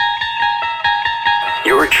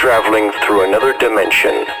traveling through another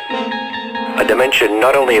dimension. A dimension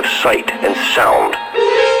not only of sight and sound,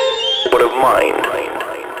 but of mind.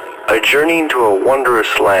 A journey into a wondrous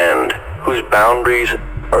land whose boundaries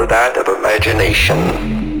are that of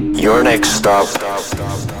imagination. Your next stop,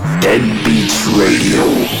 Deadbeats Radio.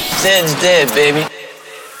 Zeds dead, baby.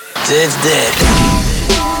 Zeds dead.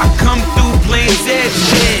 I come through playing Zeds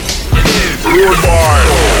dead.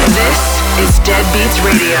 This is Deadbeats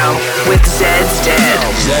Radio with Zeds dead.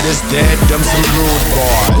 Zed is dead, them some rude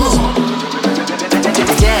boys.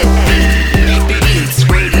 Deadbeats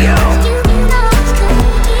Radio.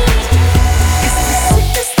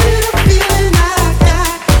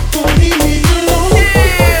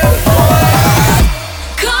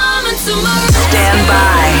 Stand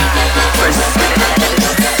by for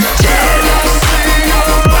Dead.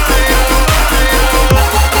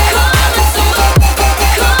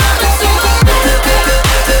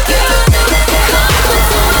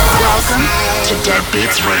 Welcome to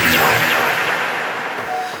Deadbeats Radio.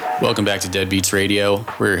 Welcome back to Deadbeats Radio.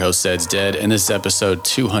 We're your host, Zeds Dead, and this is episode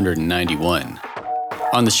 291.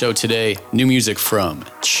 On the show today, new music from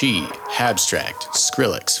Chi, Abstract,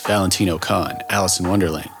 Skrillex, Valentino Khan, Alice in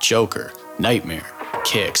Wonderland, Joker, Nightmare,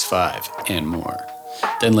 KX5, and more.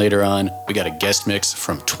 Then later on, we got a guest mix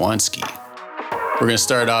from Twonski. We're going to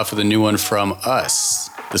start off with a new one from us.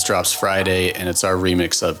 This drops Friday, and it's our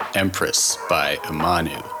remix of Empress by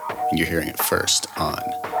Imanu. And you're hearing it first on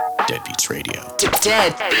Deadbeats Radio.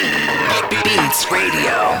 Deadbeats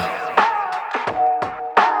Radio.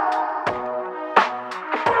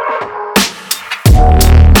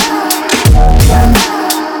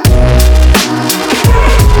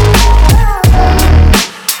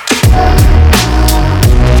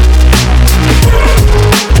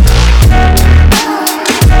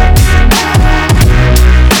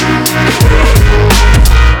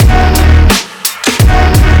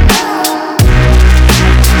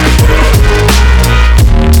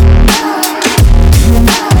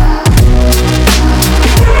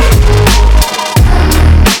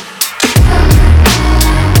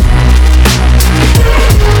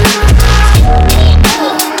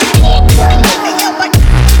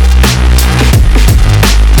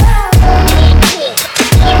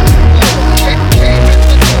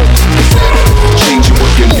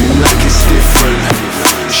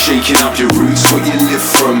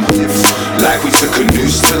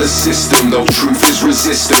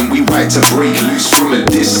 We like to break loose from a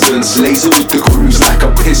distance. Laser with the grooves like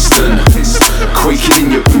a piston. Quaking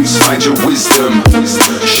in your boots, find your wisdom.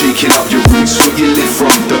 Shaking up your roots, what you live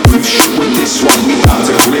from. The booth shoot with this one. We about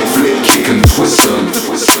to flip, flip, kick and twist them.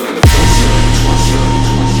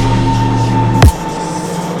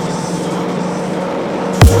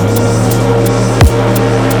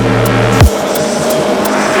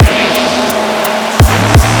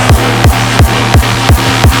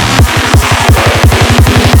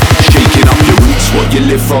 You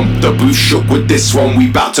live from the booth shook with this one. We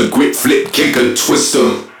bout to grip, flip, kick and twist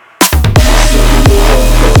them.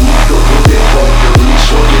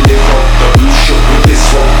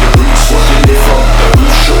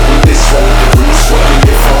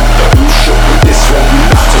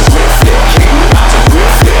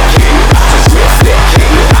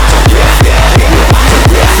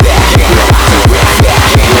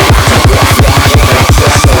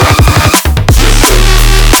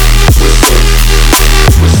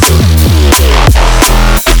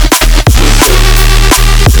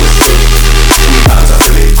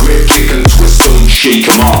 Shake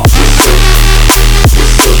 'em off.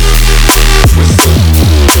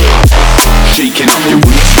 Shaking up your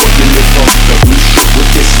roots, what you live on. The blue shook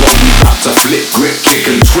with this one. We bout to flip, grip, kick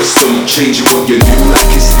and twist them. Changing what you do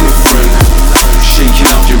like it's different. Shaking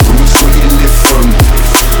up your roots, what you live from.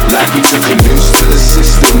 Like we took a news to the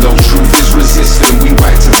system. No truth is resistant. We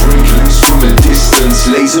like to break loose from a distance.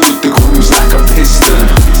 Laser with the grooves like a piston.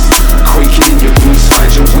 Quaking in your boots,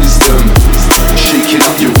 find your wisdom. Shaking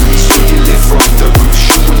up your roots, what you live from. The roof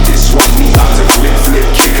shoot with this one. We bout to flip, flip,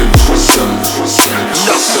 kick and twist them.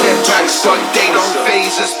 No setbacks, son, they don't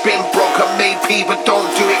phase us. Been broke, I made people,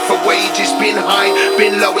 don't do it for wages. Been high,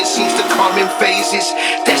 been low, it seems to come in phases.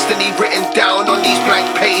 Destiny written down on these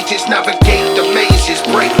blank pages. Navigate the mazes,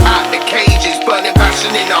 break out the cages. Burning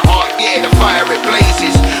passion in the heart, yeah, the fire it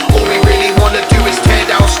blazes. All we really wanna do is tear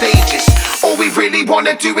down stages. All we really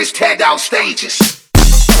wanna do is tear down stages.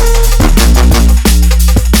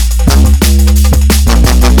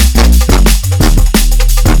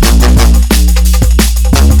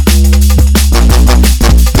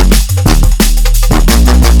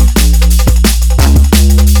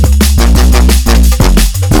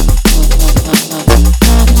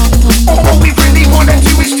 All we really wanna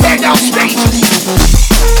do is tear down stages.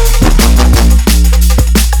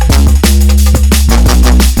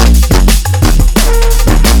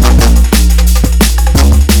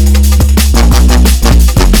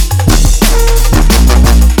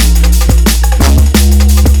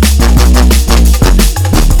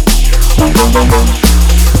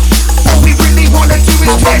 we really wanna do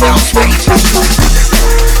is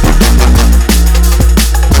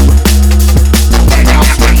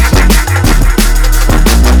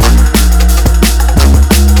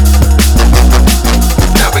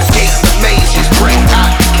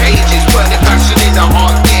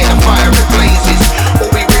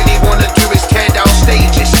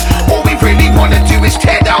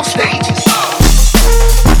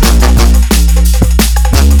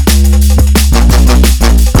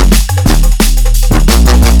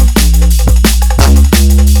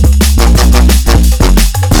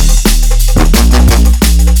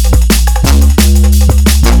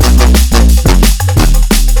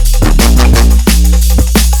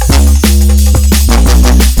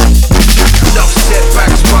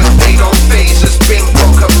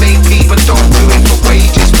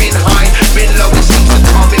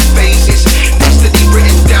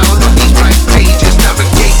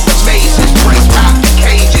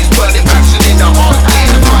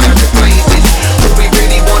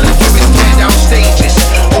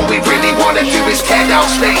tear down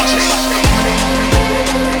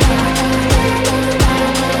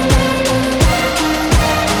stages.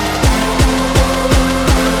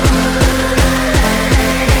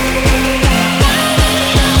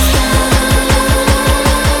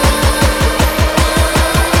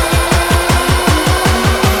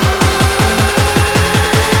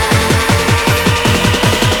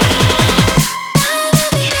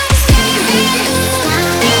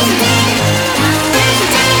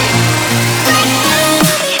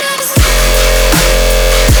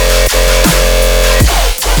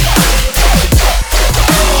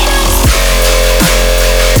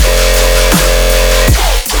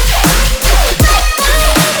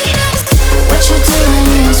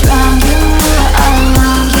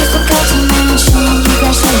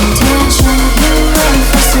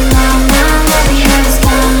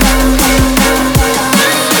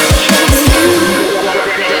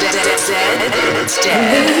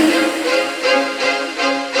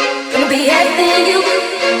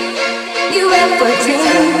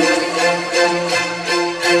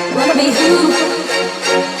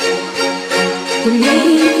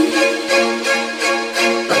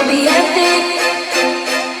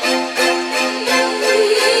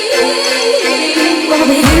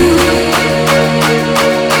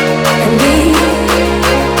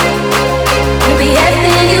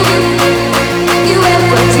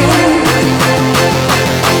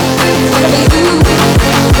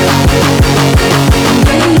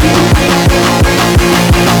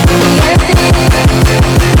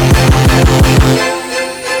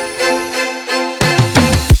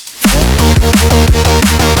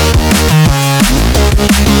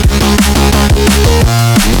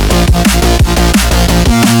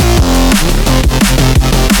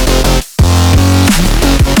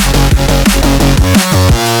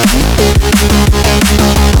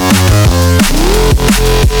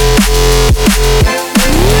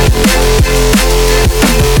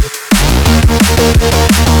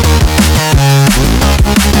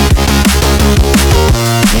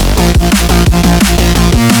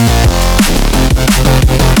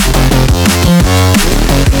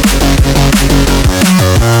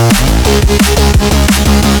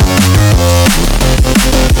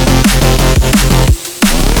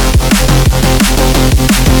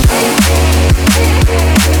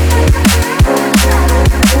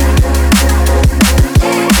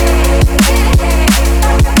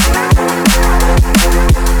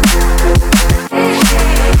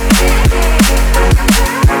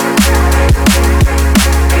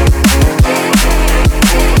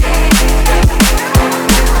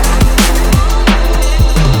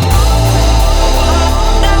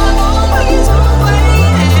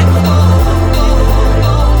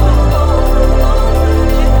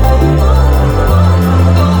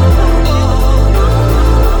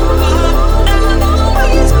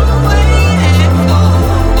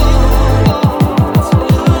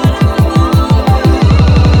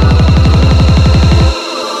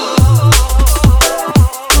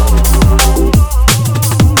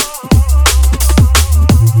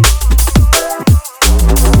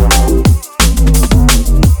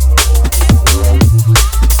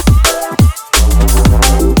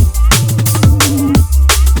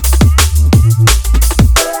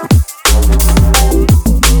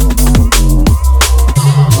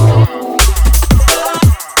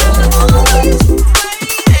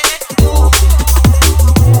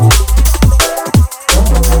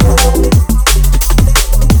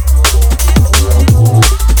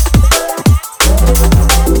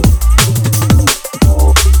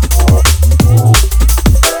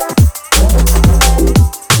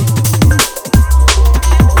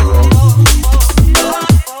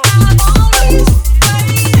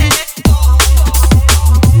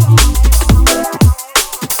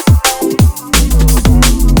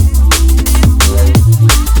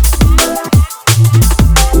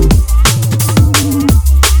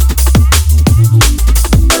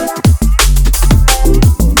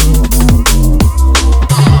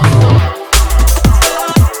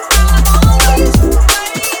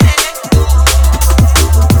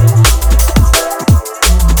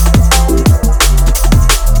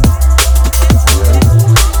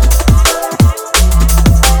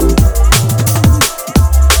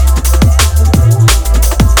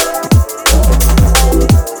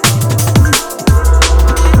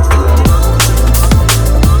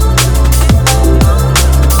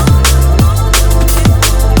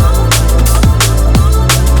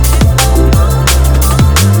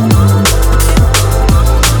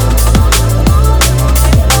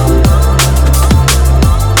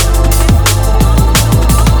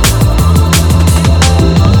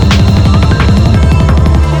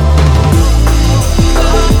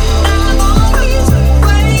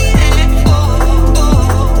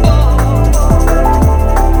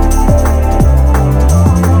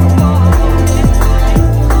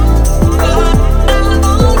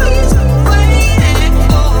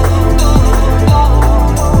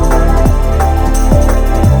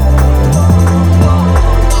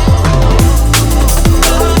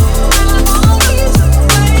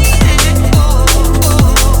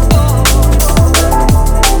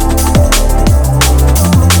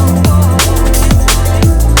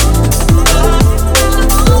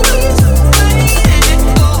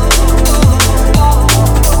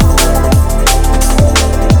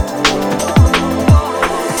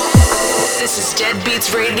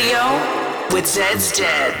 with Zeds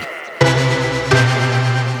Dead.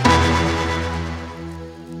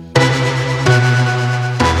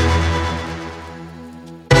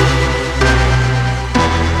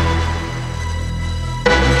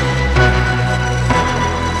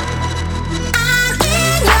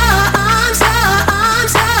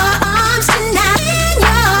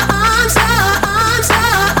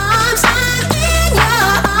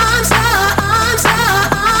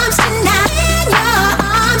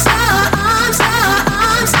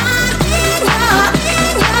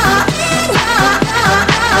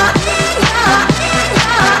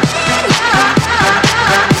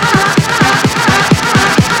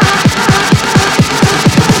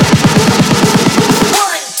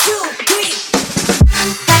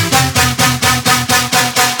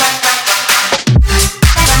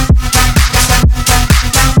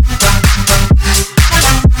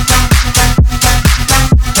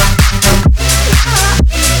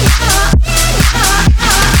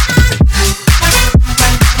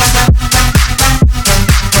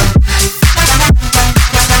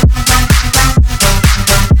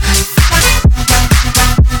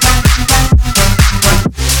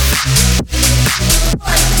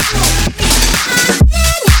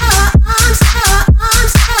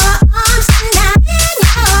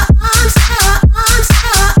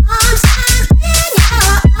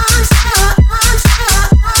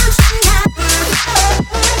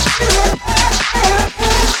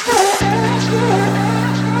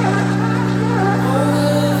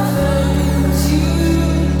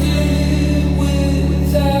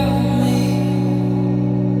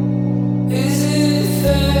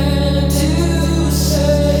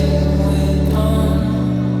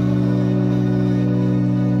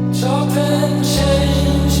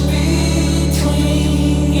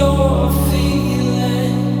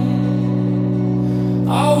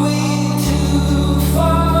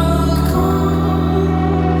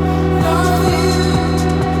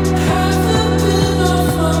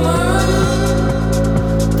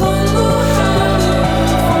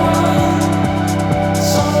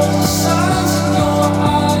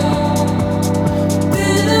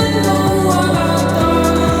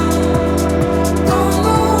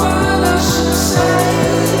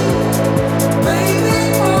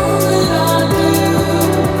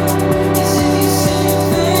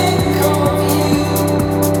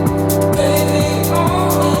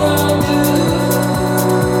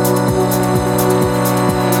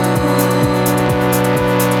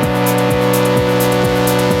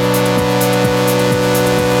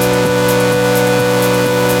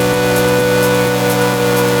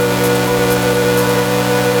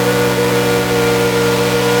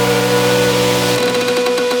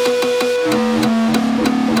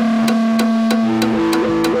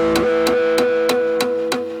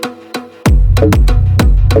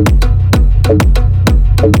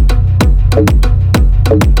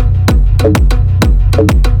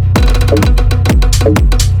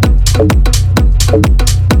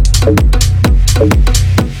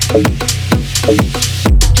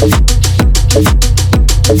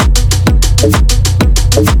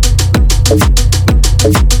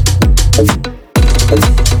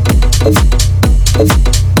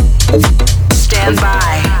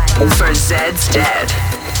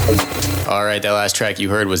 Track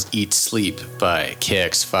you heard was Eat Sleep by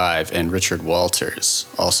KX5 and Richard Walters.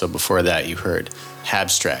 Also before that you heard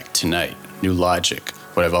Abstract Tonight, New Logic,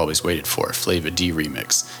 What I've Always Waited For, Flava D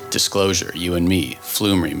remix, Disclosure, You and Me,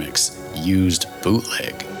 Flume remix, Used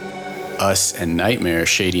Bootleg, Us and Nightmare,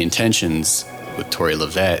 Shady Intentions with Tori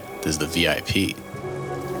Levette, this is the VIP,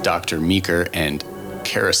 Dr. Meeker and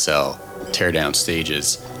Carousel, Teardown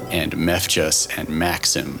Stages, and Mefjus and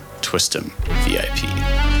Maxim, Twist 'em, VIP.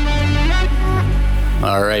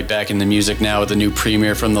 All right, back in the music now with a new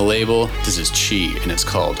premiere from the label. This is Chi, and it's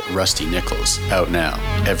called Rusty Nickels, out now,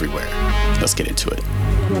 everywhere. Let's get into it.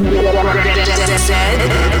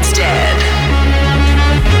 Zeds Dead.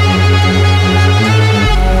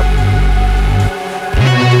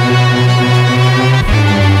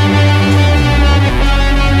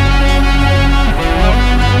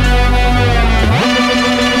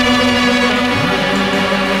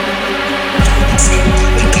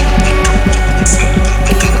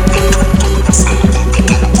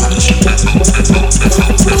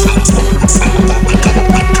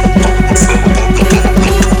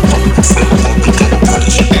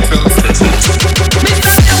 Feel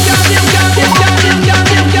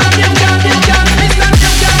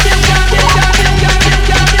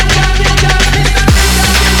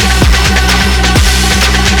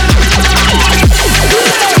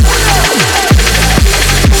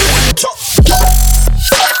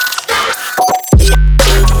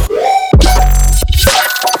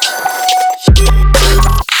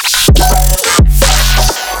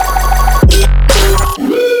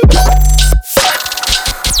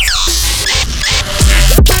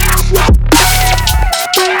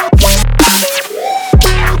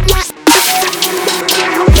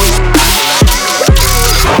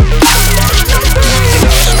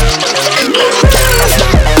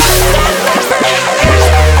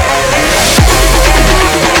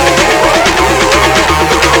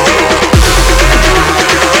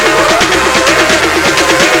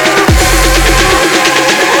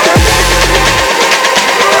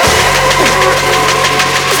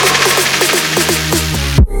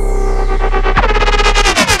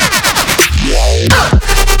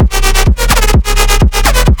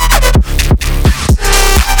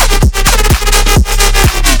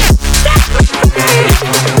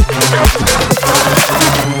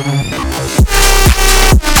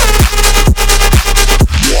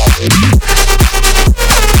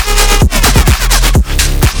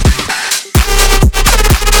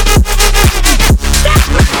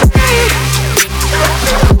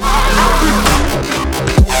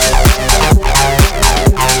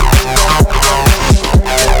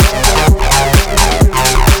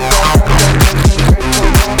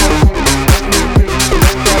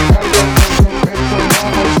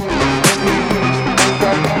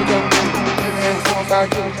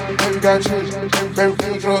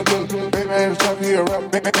name is Choppy, a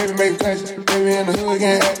rap. Baby, make it classy. Baby, in the hood,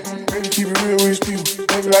 can't act. Baby, keep it real with his people.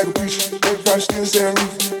 Baby, like a preacher. Baby, probably still sell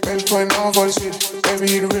roof. Baby, putting on for the city. Baby,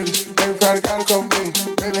 he the realest. Baby, probably got a couple million.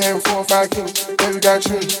 Baby, having 4 or 5 kilos. Baby, got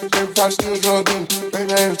children. Baby, probably still drug dealer. Baby,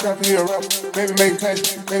 name is Choppy, a rap. Baby, make it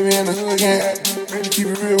classy. Baby, in the hood, can't act. Baby, keep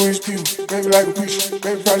it real with his people. Baby, like a preacher.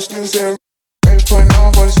 Baby, probably still sell roof. Baby, putting on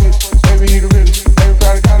for the city. Baby, he the realest. Baby,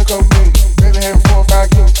 probably got a couple million. Baby, having 4 or 5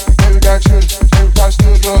 kilos. Baby, got children. Baby, probably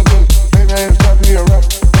still drug dealer. Baby, name is Choppy, a rap.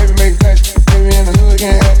 Baby, make it classy. Baby, in the hood,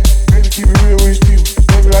 can't act. Baby, keep it real with his people.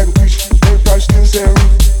 Baby, like a preacher. Baby, probably still sell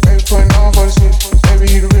roof. Baby, putting on for the city. Baby,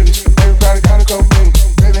 he the realest. Baby, probably got a couple million.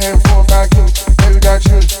 Baby, having 4 or 5 kilos. Baby, got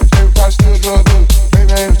children. Baby, probably still drug dealer. Baby,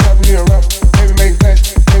 name is Choppy, a rap. Baby, make it classy.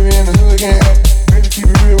 Baby, in the hood, can't act. Baby, keep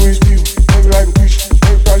it real with his people. Baby, like a preacher.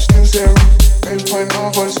 Baby, probably still sell roof. Baby, putting on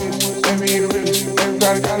for the city. Baby, he the realest. Baby,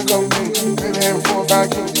 probably got a couple million. Baby, having 4 or 5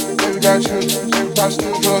 kilos. Baby, got children. Baby, probably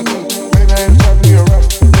still drug dealer. Baby, name is Choppy, a rap.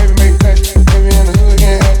 Baby, make it classy. Baby, in the hood,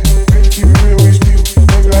 can't act. Baby, keep it real with his people.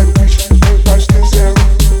 Baby, like a preacher. Baby, probably still sell roof.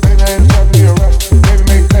 Baby, name is Choppy, a rap. Baby,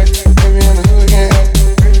 make it classy. Baby, in the hood, can't act.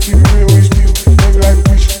 Baby, keep it real with his people. Baby, like a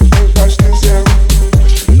preacher. Baby, probably still sell roof.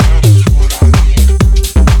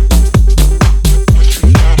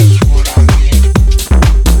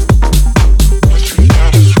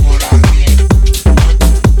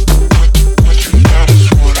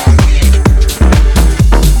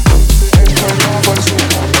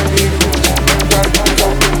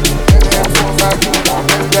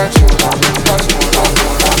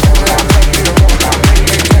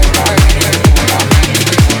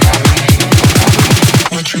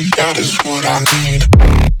 That is what I need.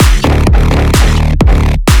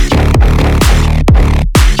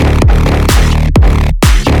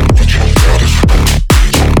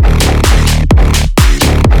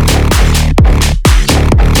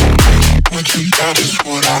 That is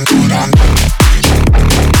what I need.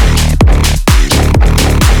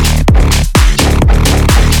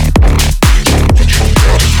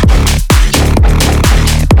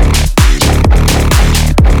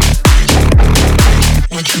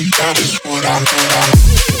 That is what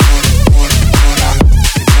I'm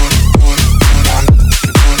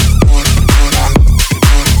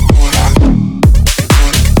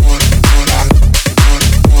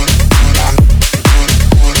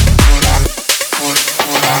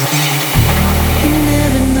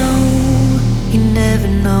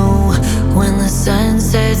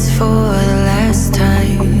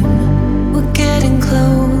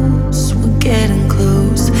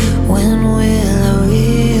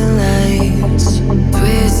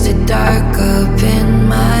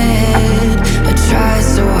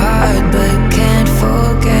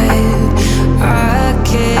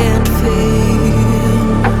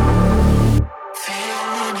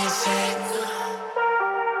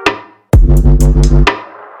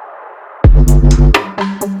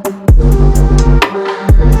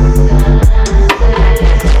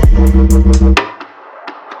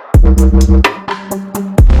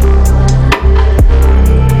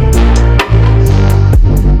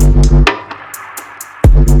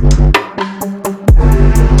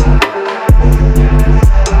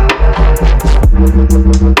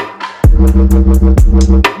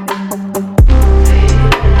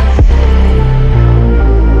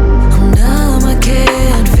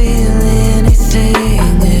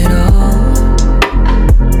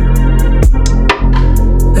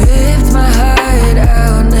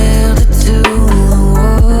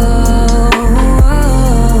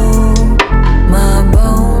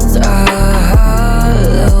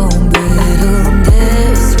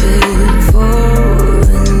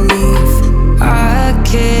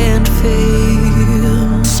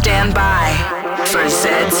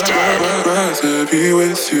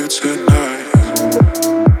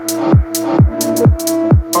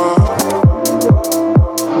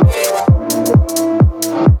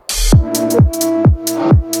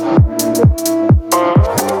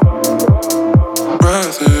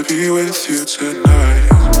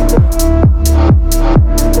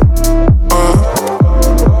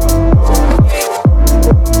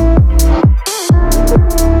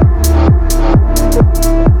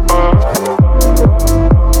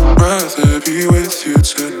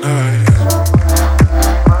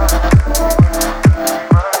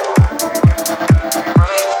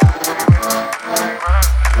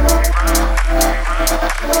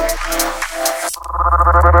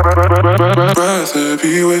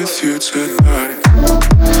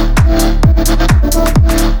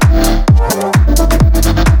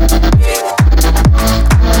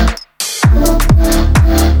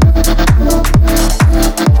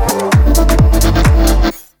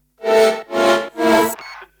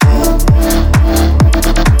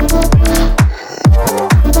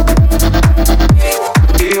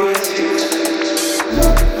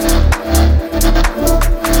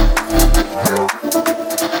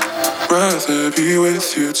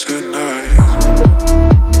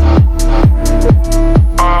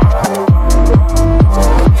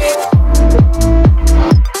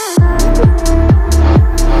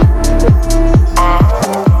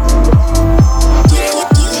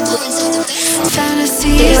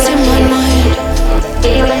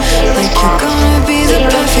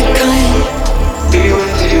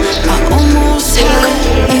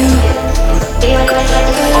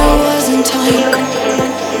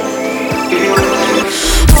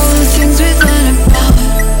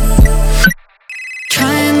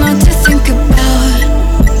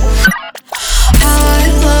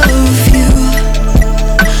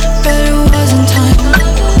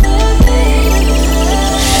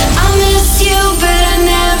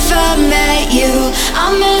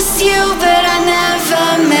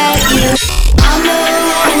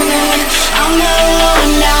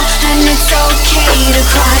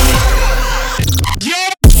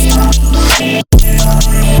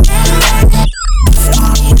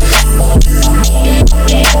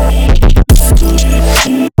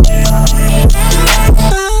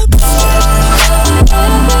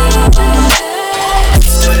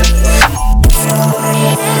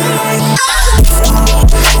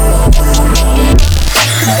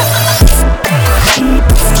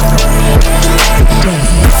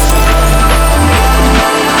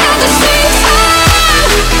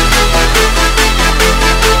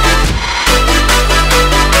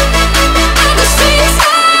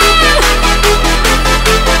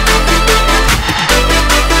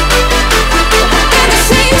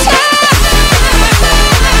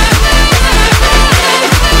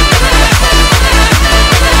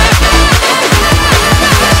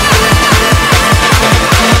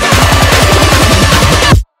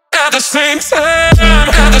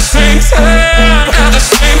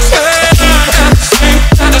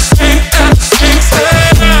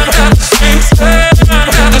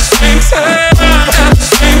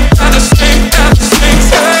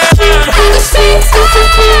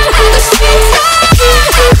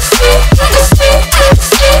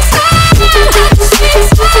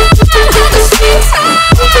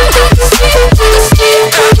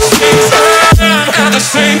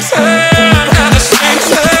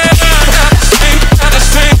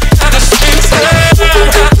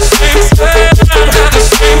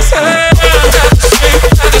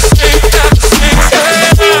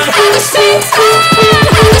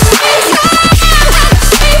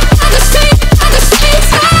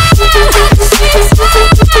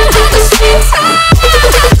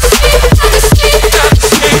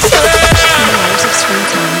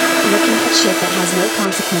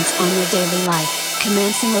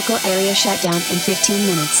Local area shutdown in 15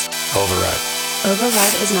 minutes. Override.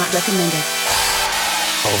 Override is not recommended.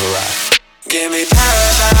 Override. Give me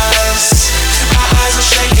paradise. My eyes are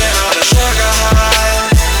shaking on a sugar high.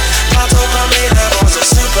 My dopamine levels are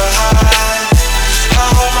super high. I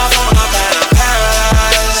hold my phone up and I'm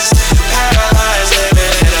paralyzed. Paralyzed,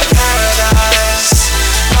 living in a paradise.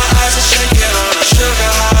 My eyes are shaking on a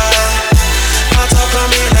sugar high. My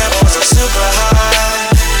dopamine levels are super high.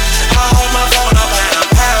 I hold my phone up and I'm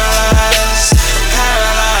paralyzed.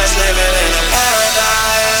 Paralyzed, living in a paradise.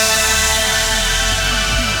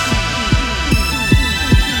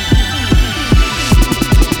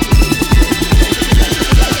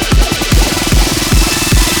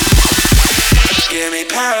 Give me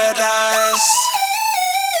paradise.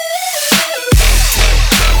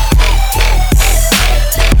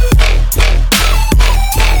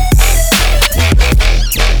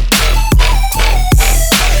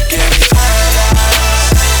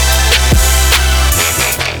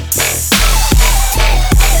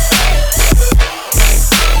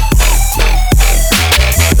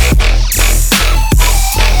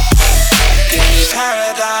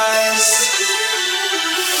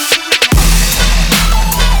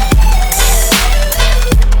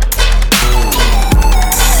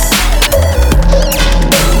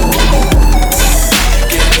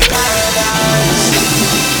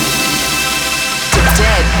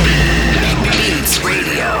 Deadbeats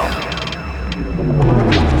Radio.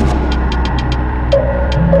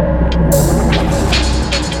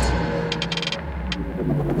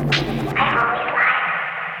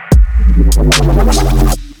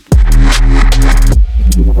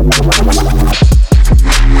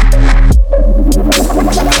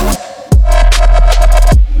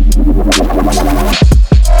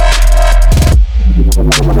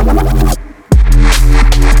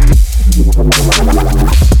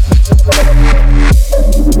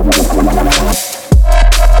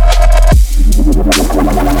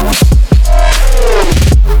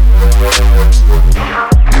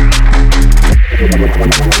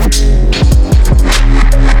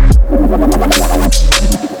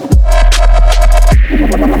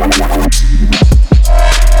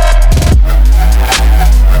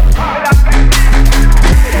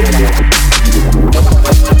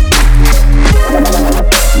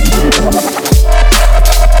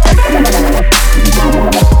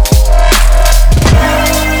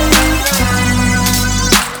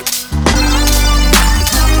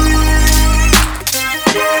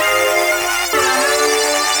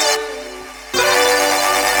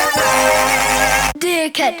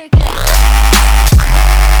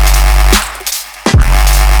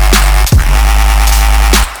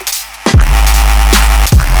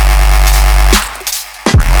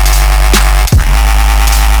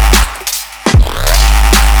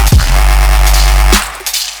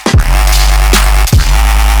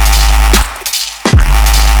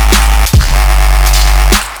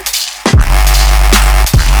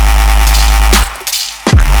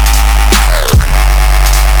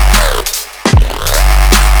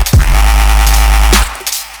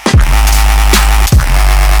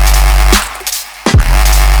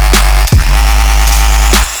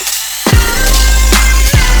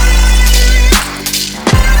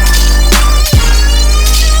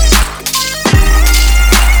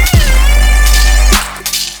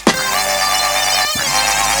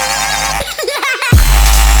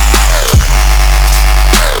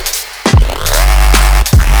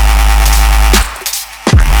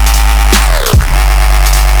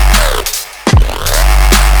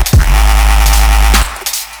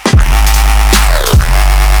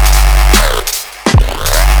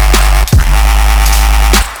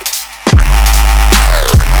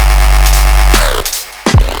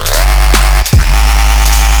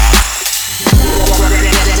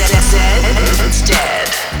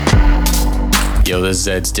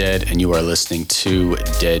 Zeds Dead, and you are listening to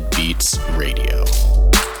Deadbeats Radio.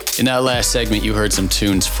 In that last segment, you heard some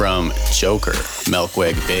tunes from Joker,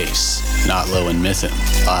 Melkweg Bass, Not Low and Mythm,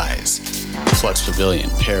 Lies, Flux Pavilion,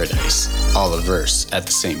 Paradise, All a Verse at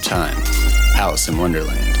the same time, Alice in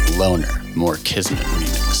Wonderland, Loner, More Kismet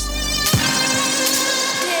remix.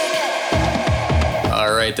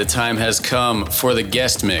 Alright, right, the time has come for the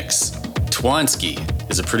guest mix. Twonski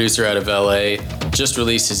is a producer out of LA, just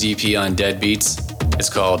released his EP on Deadbeats. It's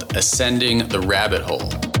called Ascending the Rabbit Hole.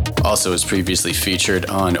 Also was previously featured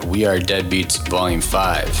on We Are Deadbeats Volume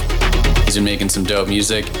 5. He's been making some dope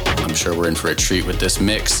music. I'm sure we're in for a treat with this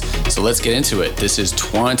mix. So let's get into it. This is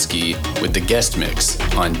Twonski with the guest mix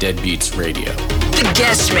on Deadbeats Radio. The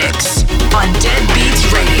guest mix on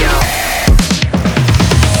Deadbeats Radio.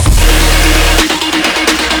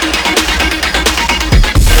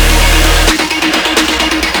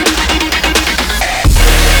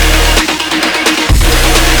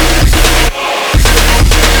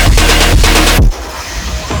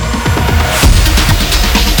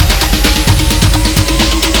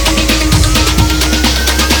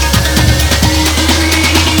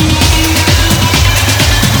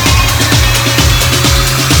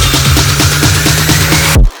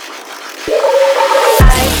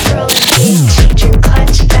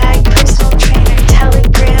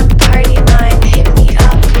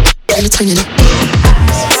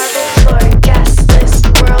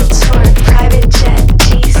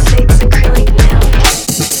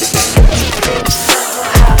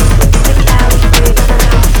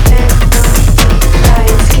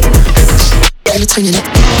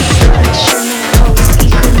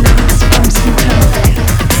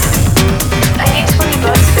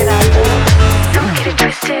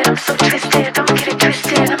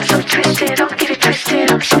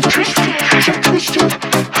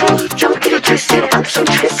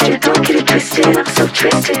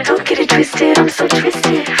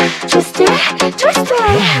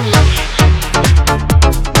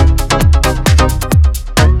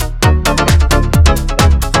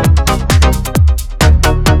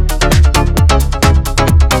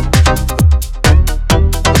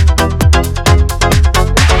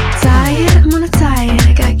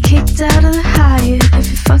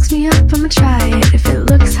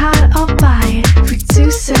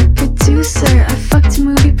 Producer, I fucked a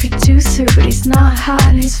movie producer, but he's not hot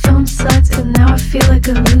and he's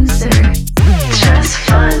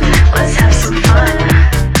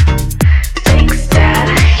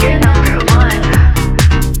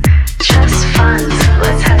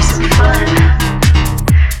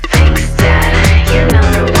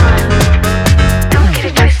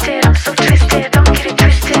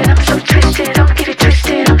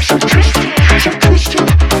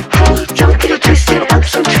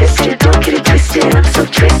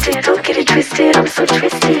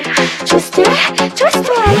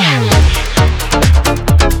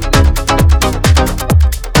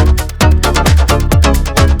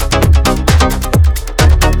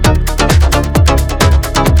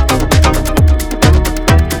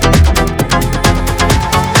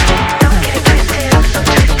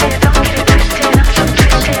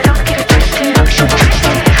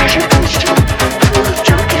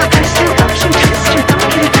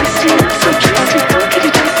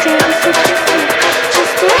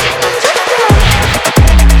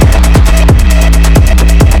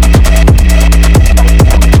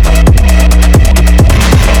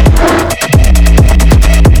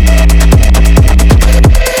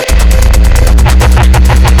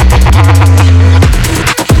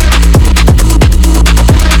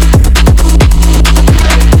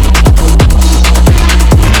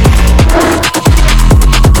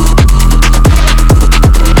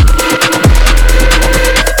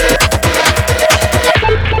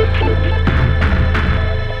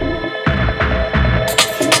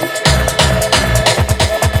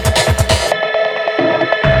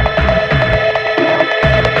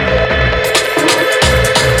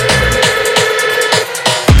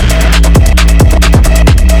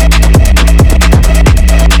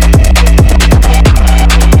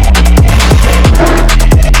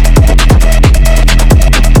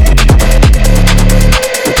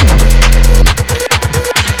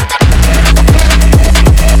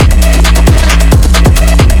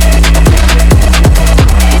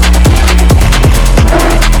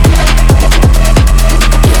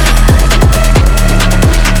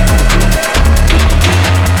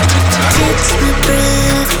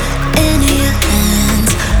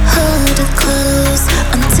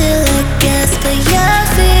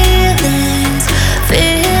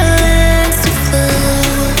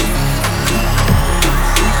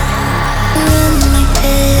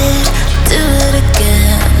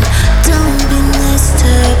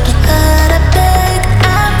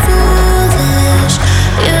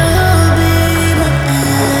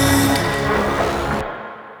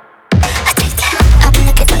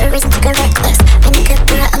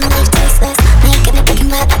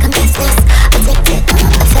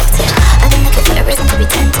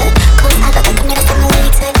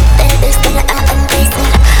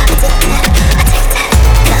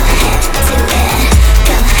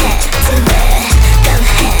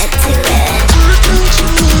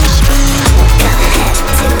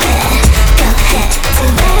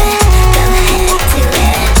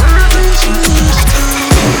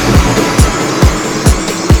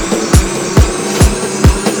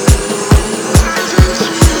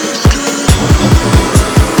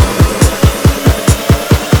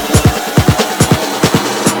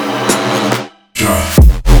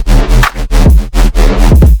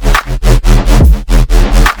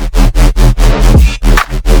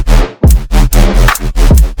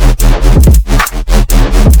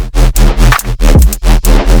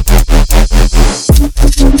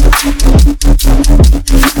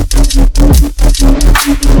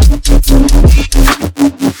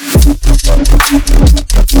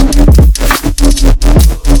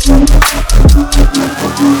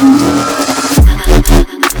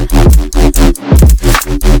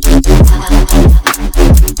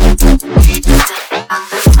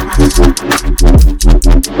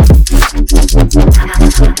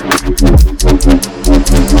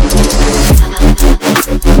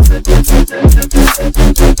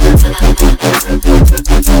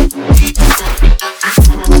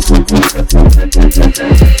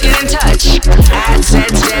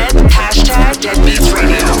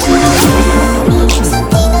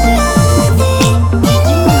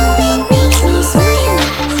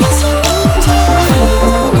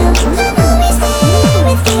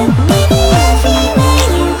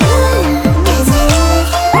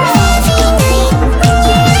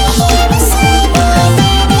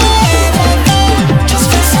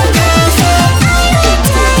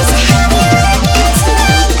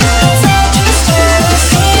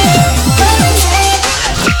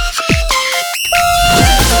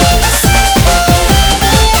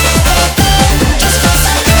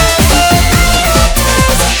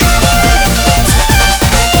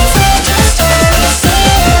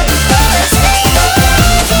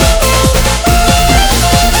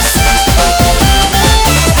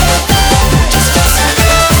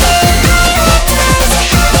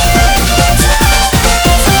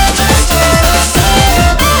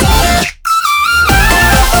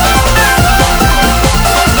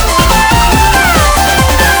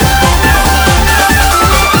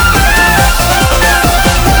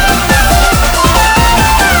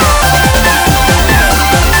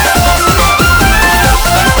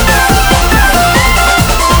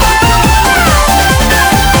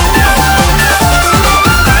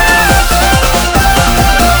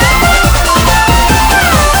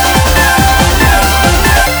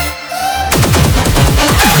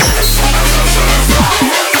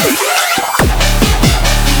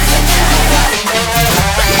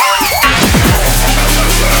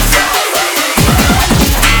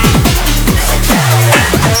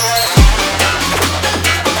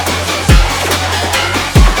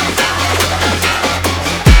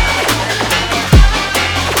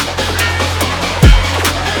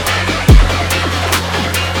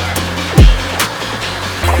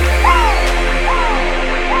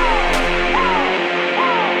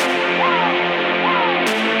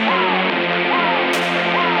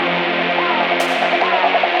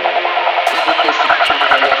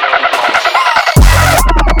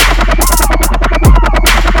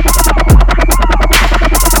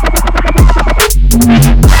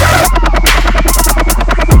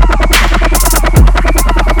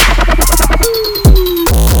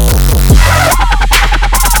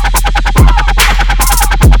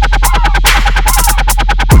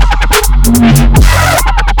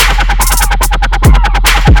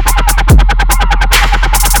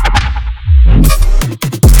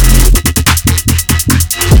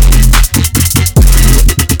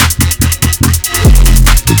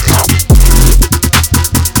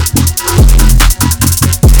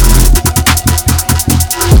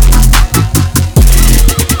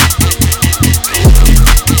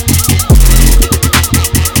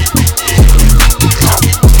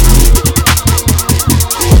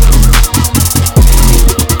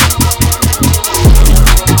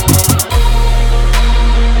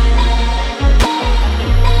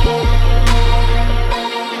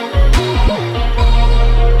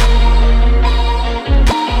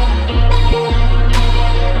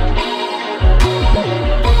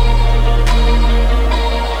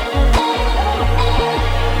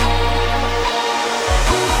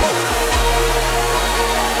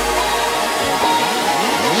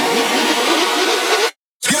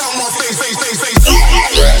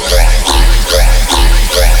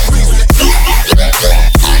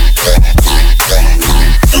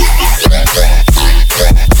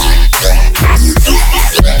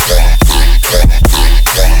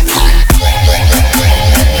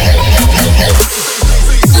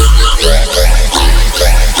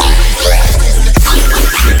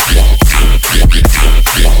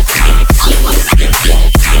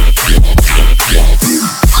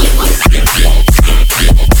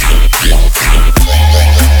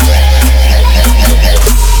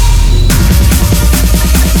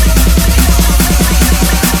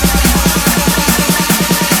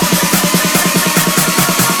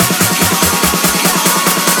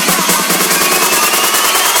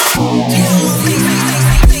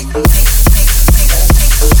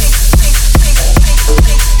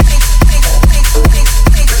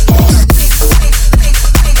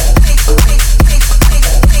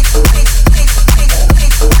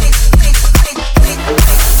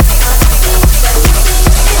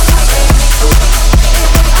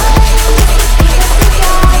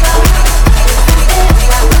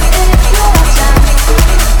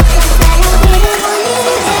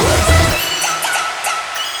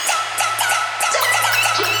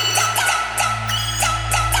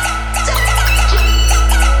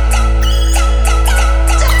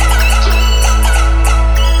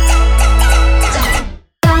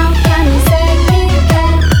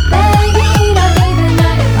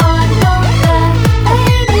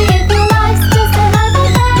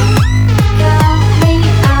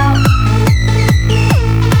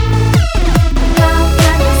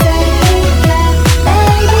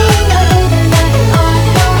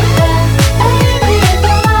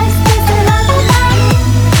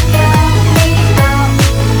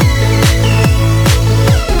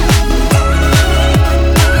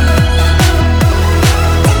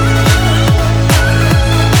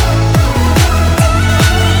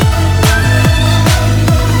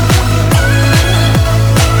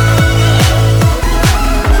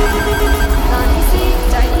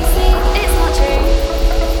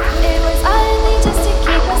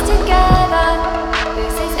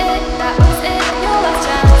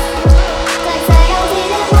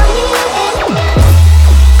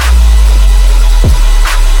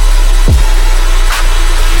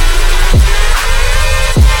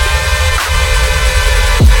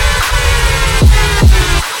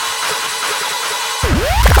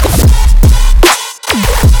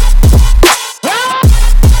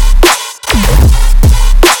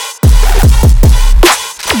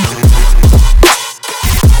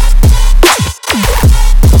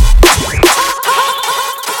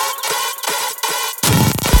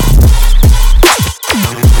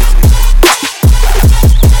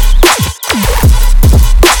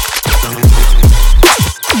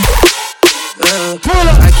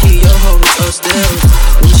still.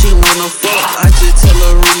 When she wanna fuck, I just tell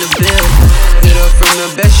her ring the bell. Hit her from the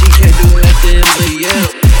back, she can't do nothing but yell.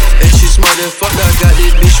 And she smart as fuck, I got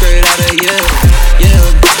this bitch straight out of yeah.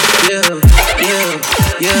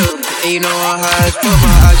 And you know I'm high as fuck, my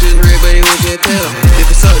eyes just red, but it was just pale. If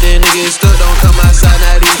it's up, then niggas stuck, don't come outside,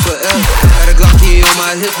 not even forever. Got a Glock key on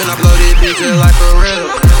my hip, and I blow this bitch just like a real.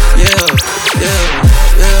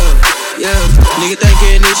 Nigga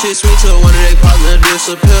thinking this shit sweet till one of they partner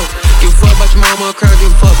disappear. Give a fuck about your mama, cry, give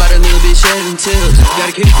a fuck about a little bitch shedding tears. Gotta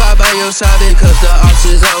keep the fire by your side because the ops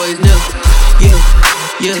is always near.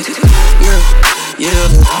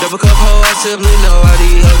 Double cup hoe, I simply know all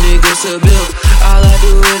these other niggas to build. All I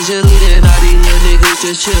do is just lead and all these little niggas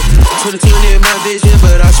just chill. 2020 in my vision,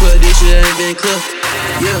 but I swear this shit ain't been clear.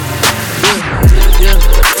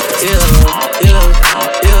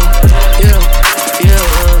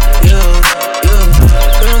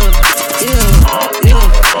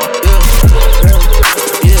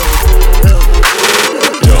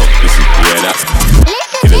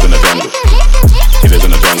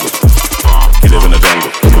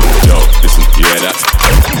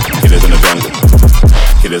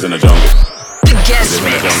 Killers in the jungle. The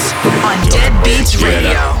Guestmix on Deadbeats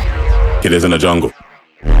Radio. Killers in the jungle.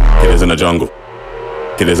 Killers in the jungle.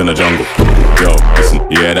 Killers in the jungle. Yo, listen,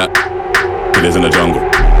 you hear that? Killers in the jungle.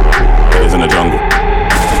 Killers in the jungle.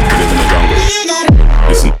 Killers in the jungle.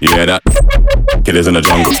 Listen, you hear that? Killers in the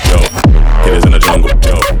jungle. Yo, killers in the jungle.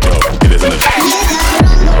 Yo, killers in the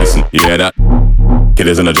jungle. Listen, you hear that?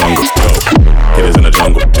 Killers in the jungle. Yo, killers in the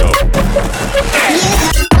jungle. Yo.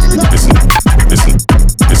 Listen.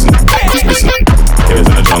 Killers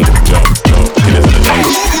in the jungle, yo, killers in the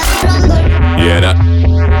jungle. You hear that?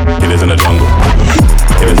 Killers in the jungle.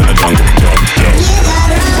 Killers in the jungle, yo.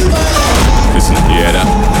 Listen, you hear that?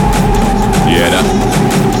 You hear that?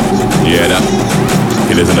 You hear that?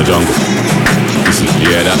 Killers in the jungle. Listen, you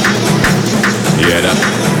hear that? You hear that?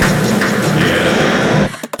 You hear that?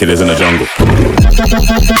 Killers in the jungle.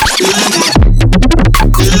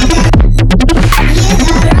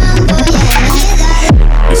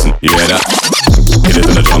 Listen, you hear that? It is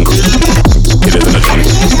in the jungle. It is in the jungle.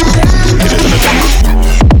 It is in the jungle.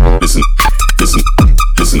 Listen. It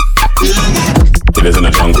is in the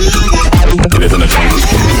jungle. It is in the jungle.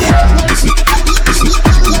 Listen.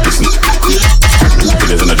 It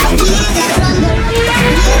is in the jungle.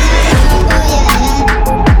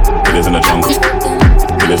 It is in the jungle.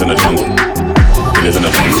 It is in the jungle. It is in the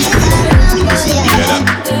jungle. Listen, you hear that?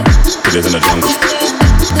 It is in the jungle.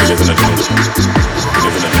 It is in the jungle. It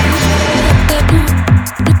is in the jungle.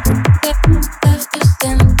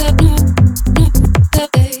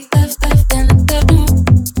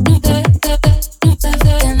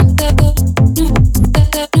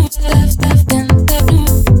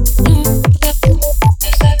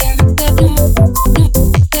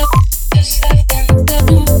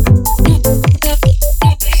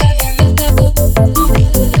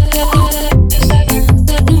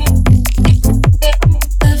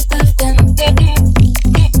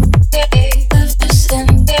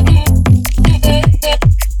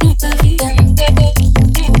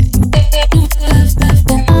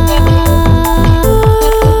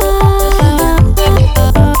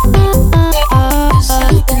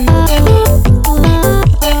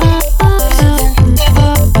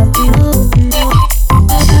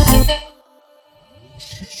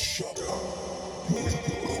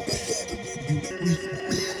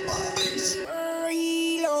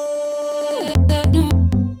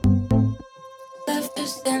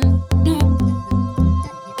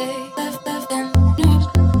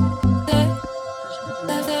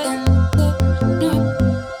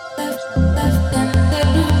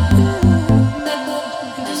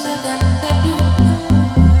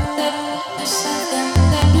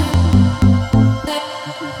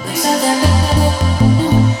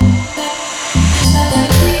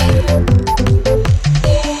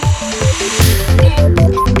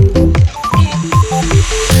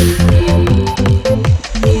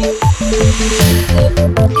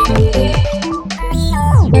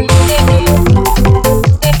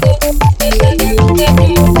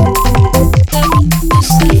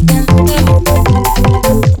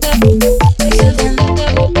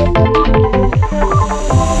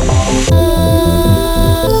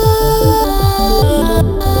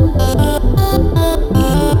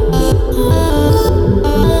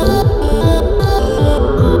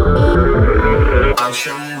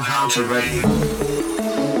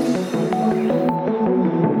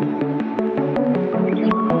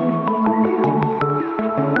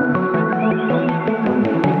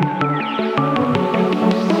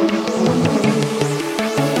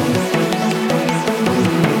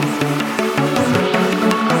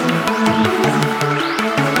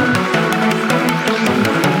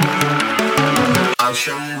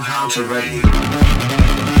 to ready.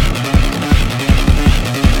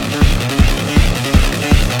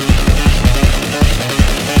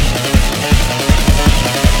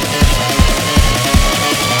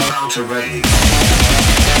 To ready.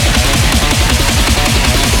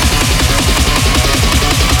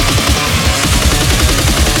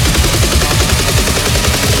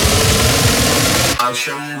 I'll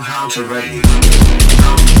show you how to ready.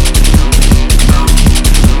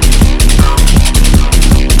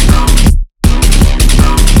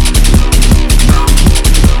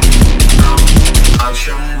 I'll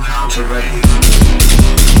show you how to ready.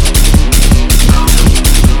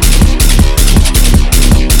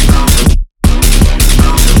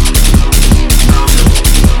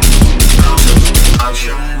 I'll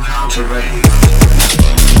show you how to ready.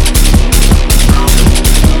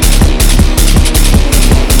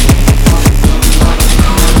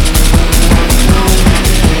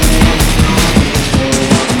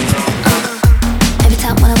 Every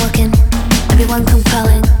time when I walk in, everyone come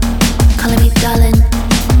calling me darling.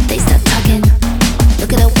 They start talking.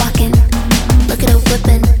 Look at her walking, look at her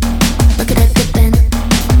whipping, look at her dipping,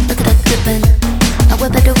 look at her dripping. I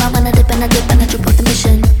whip it around when I dip and I dip and I drip with the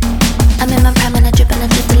mission. I'm in my prime and I drip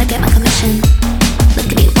till I get my commission. Look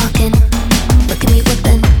at me walking, look at me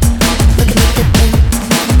whipping, look at me dipping,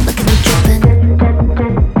 look at me dripping.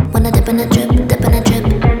 When I dip and I drip, dip and I drip.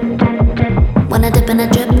 When I dip and I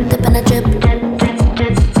drip, dip and I drip.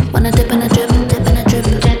 When I dip and I drip, dip and I drip.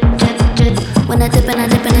 When I dip and I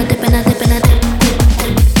dip and I dip and I dip and I dip.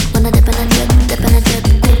 When I dip and I drip, dip and I drip.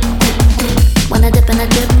 When I dip and I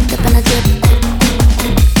drip, dip and I drip.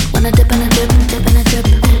 When I dip and I drip, dip and I drip.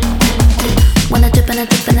 When I dip and I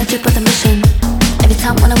dip and I drip with a mission. Every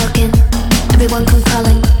time when I walk in, everyone come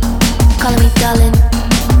calling me darling.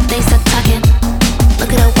 They start talking.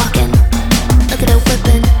 Look at her walking, look at her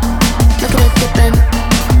whipping, look at her dipping,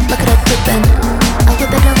 look at her dripping. I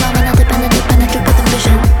whip it around and I dip and I dip and I drip with a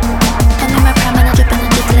mission. I'm in my prime and I drip and I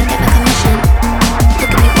drip till I get my commission.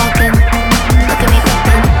 Look at me walking, look at me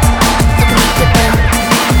whipping, look at me dipping,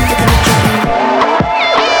 look at me dripping. When I dip and I drip, dip and I drip.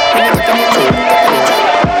 When I dip and I drip, dip and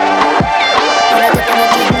I drip. When I dip and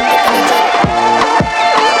I drip, dip and I drip.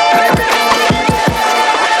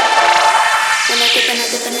 When I dip and I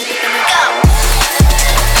dip and I dip and I go.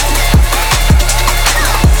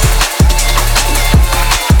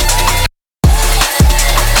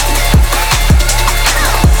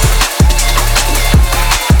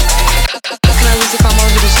 If I'm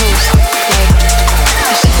already toast, like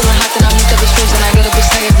if she feeling hot, then I make up his frozen. I get a bitch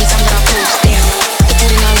tired every time that I post. Damn, the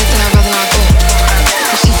booty not lit, then I'd rather not go.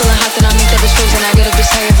 If she feeling hot, then I make up his frozen. I get a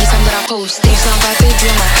bitch tired every time that I post. Damn, sound bad,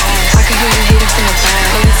 baby, on my ass. I can hear you hating from the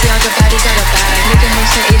back. Let me see how your body got a bag. Make a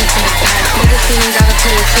motion, 80 from the back. Nigga feeling gotta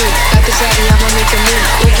play it through. Got the zaddy, I'ma make a move.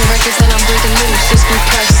 Breaking records, then I'm breaking news. Just be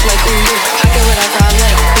pressed like ooh. I get whatever I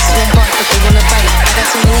like. This is one bark, but they wanna bite. I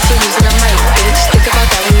got some moves for using a mic. Baby, just think about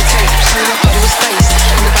that when you type. Turn up party with spice.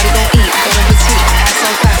 Nobody gon' eat, don't petite. Ass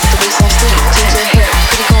on fat, the waist on sleep. Ginger hair,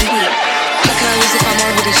 pretty gon' beat. How can I lose if I'm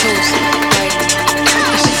already chosen? Like,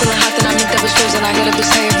 if she feeling hot, then I make that bitch frozen. I get a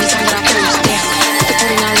bitch tired every time that I post. Damn, the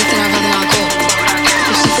booty not lit, then I'd rather not go.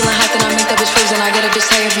 If she feeling hot, then I make that bitch frozen. I get a bitch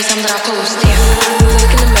tired every time that I post. Damn,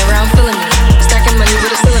 look in the mirror, I'm feeling me. Stacking money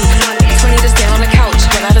with a ceiling me. 20 to stay on the couch,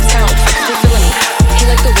 run out of town, fuck you feeling me. He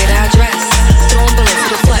like the way that I dress, throwing bullets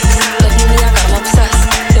to the flex. Love me, I got him obsessed.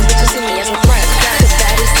 Them bitches see me as a threat. Cause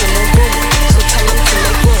that is still no room. So tell them to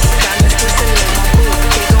make room. Diamonds kissing me in my boob.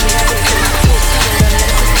 They gon' need to to my toes. Tell them that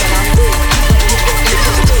it's still I'm rude. You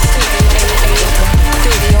just do.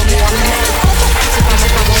 Dude, they owe me on the neck. Sip on my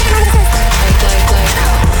like.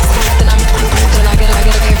 Then I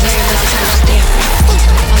get a pair of players that's a touch. Damn.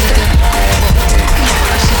 I'm the damn.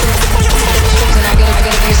 She feels the strings and I get a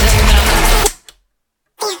pair of players and I'm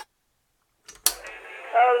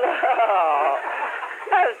Oh,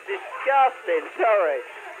 that's disgusting, sorry.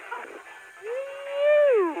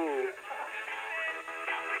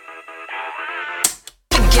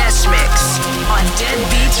 Guestmix on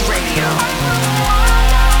Deadbeats Radio.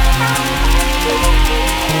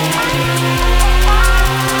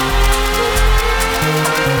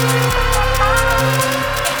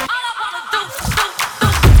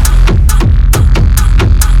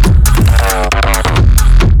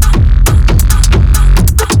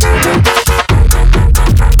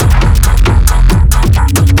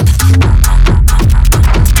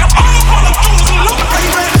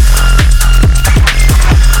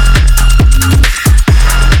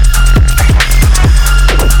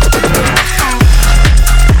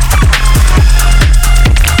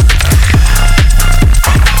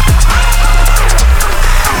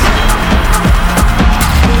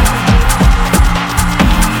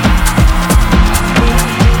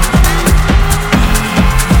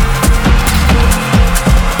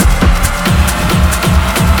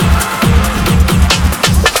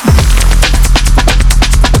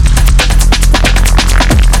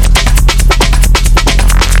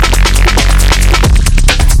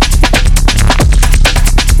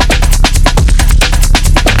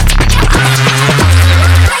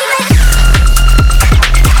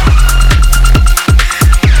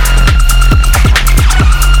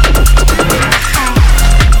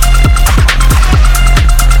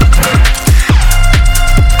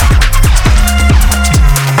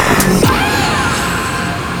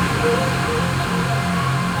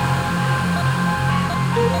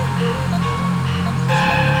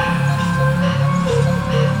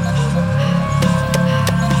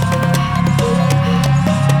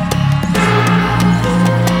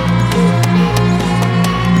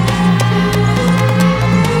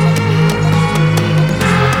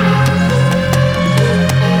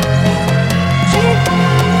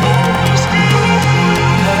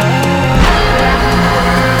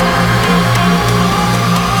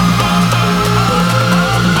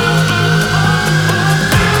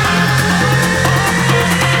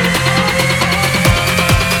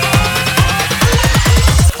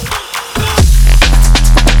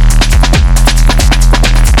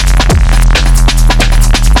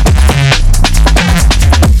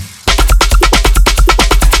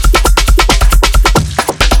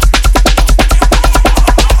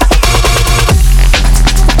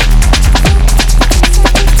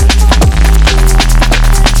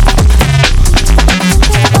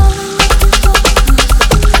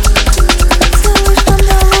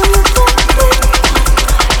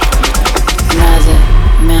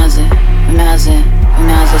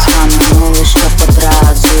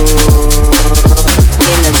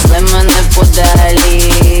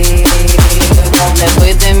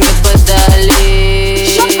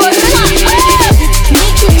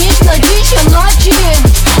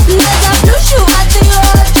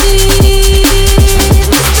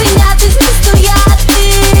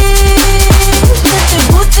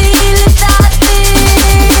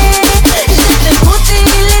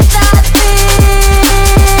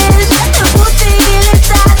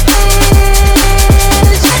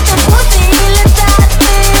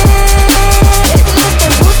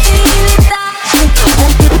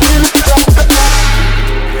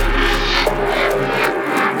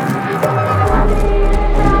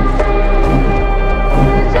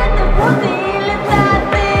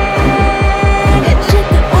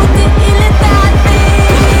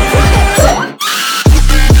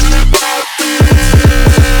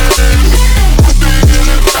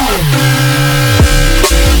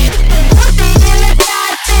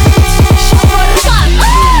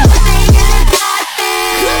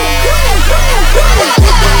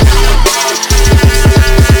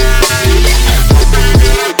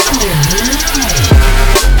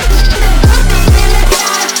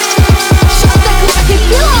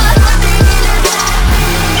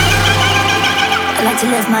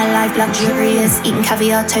 luxurious. Eating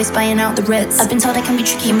caviar toast, buying out the Ritz. I've been told I can be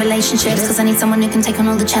tricky in relationships, cause I need someone who can take on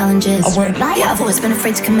all the challenges. I won't lie, yeah, I've always been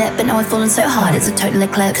afraid to commit, but now I've fallen so hard, it's a total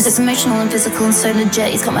eclipse. Cause it's emotional and physical and so legit.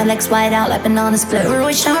 He's got my legs wide out like banana split. We're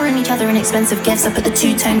always showering each other in expensive gifts. I put the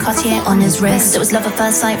two-tone Cartier on his wrist. It was love at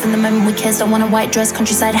first sight from the moment we kissed. I want a white dress,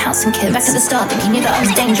 countryside house and kids. Back at the start thinking you knew that I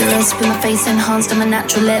was dangerous, with my face enhanced and my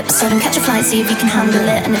natural lips. So don't catch a flight, see if you can handle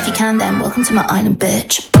it. And if you can, then welcome to my island,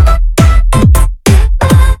 bitch.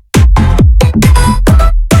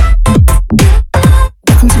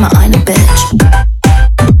 Welcome to my island, bitch.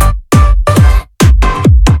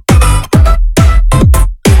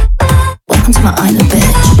 Welcome to my island,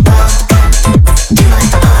 bitch.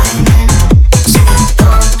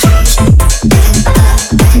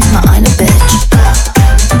 Welcome to my island, bitch.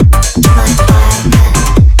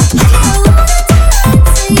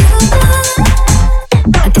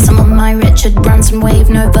 I guess I'm on my Richard Branson wave,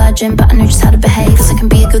 no virgin, but I know just how to behave. Cause I can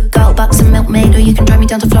be a good girl, bucks and milkmaid, or you can drive me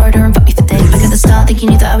down to Florida and fuck me for days. Back at the start, thinking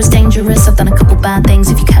you knew that I was dangerous. I've done a couple bad things,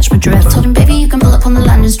 if you catch my drift. Told him, baby, you can pull up on the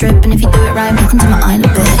landing strip, and if you do it right, welcome to my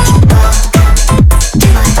island, bitch. Welcome to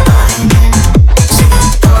my island, bitch.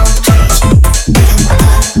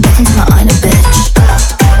 Welcome to my island, bitch.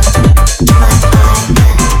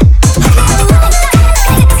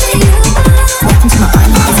 Welcome to my island,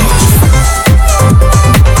 bitch.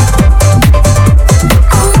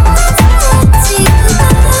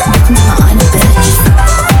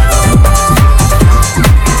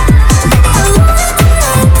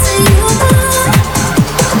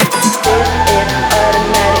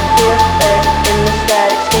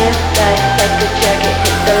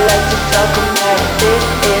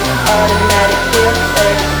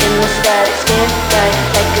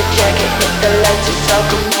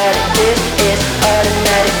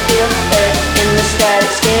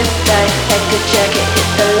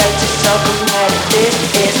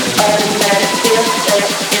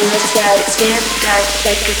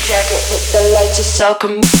 Like a jacket with the lights are so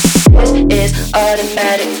cool. This is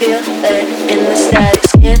automatic, feel it in the static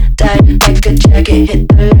skin tight. Like a jacket, hit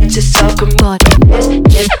the lights are so cool. This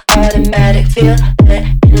is automatic, feel it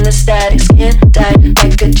in the static skin tight.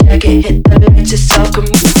 Like a jacket, hit the lights are so cool.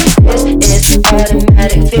 This is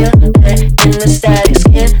automatic, feel it in the static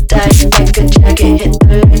skin tight. Like a jacket, hit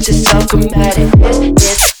the lights are so chromatic.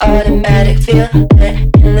 This is automatic, feel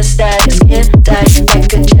it in the static skin tight.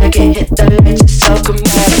 Like a jacket, hit the lights are so chromatic.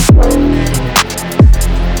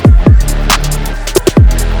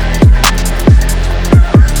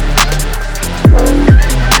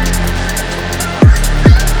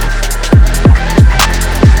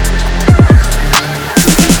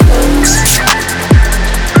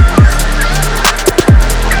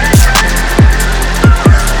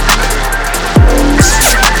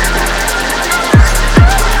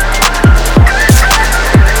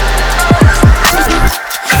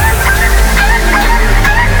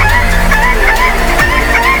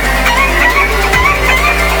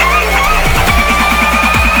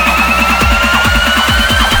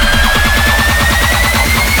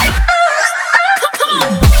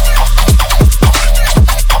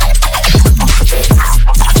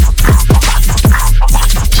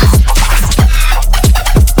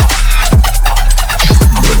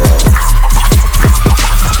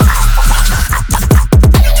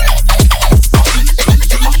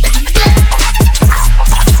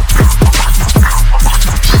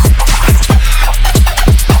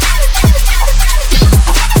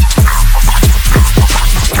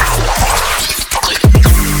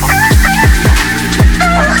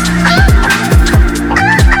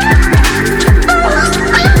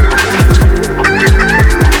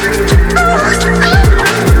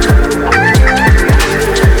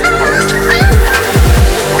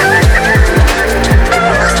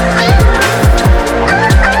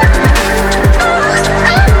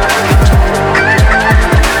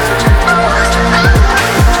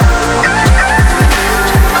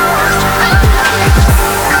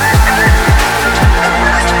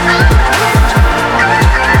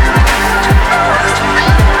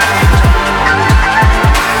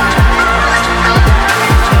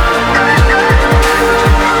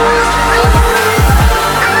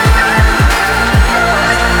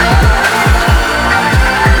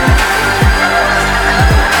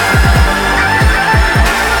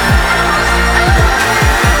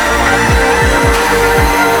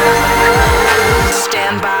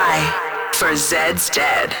 Zeds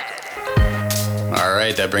Dead. All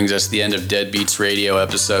right, that brings us to the end of Deadbeats Radio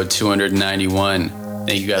episode 291.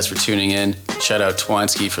 Thank you guys for tuning in. Shout out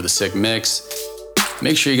Twonski for the sick mix.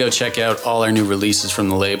 Make sure you go check out all our new releases from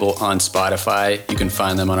the label on Spotify. You can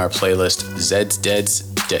find them on our playlist Zeds Dead's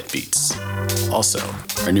Deadbeats. Also,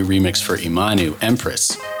 our new remix for Imanu,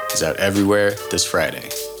 Empress, is out everywhere this Friday.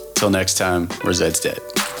 Till next time, we're Zeds Dead.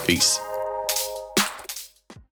 Peace.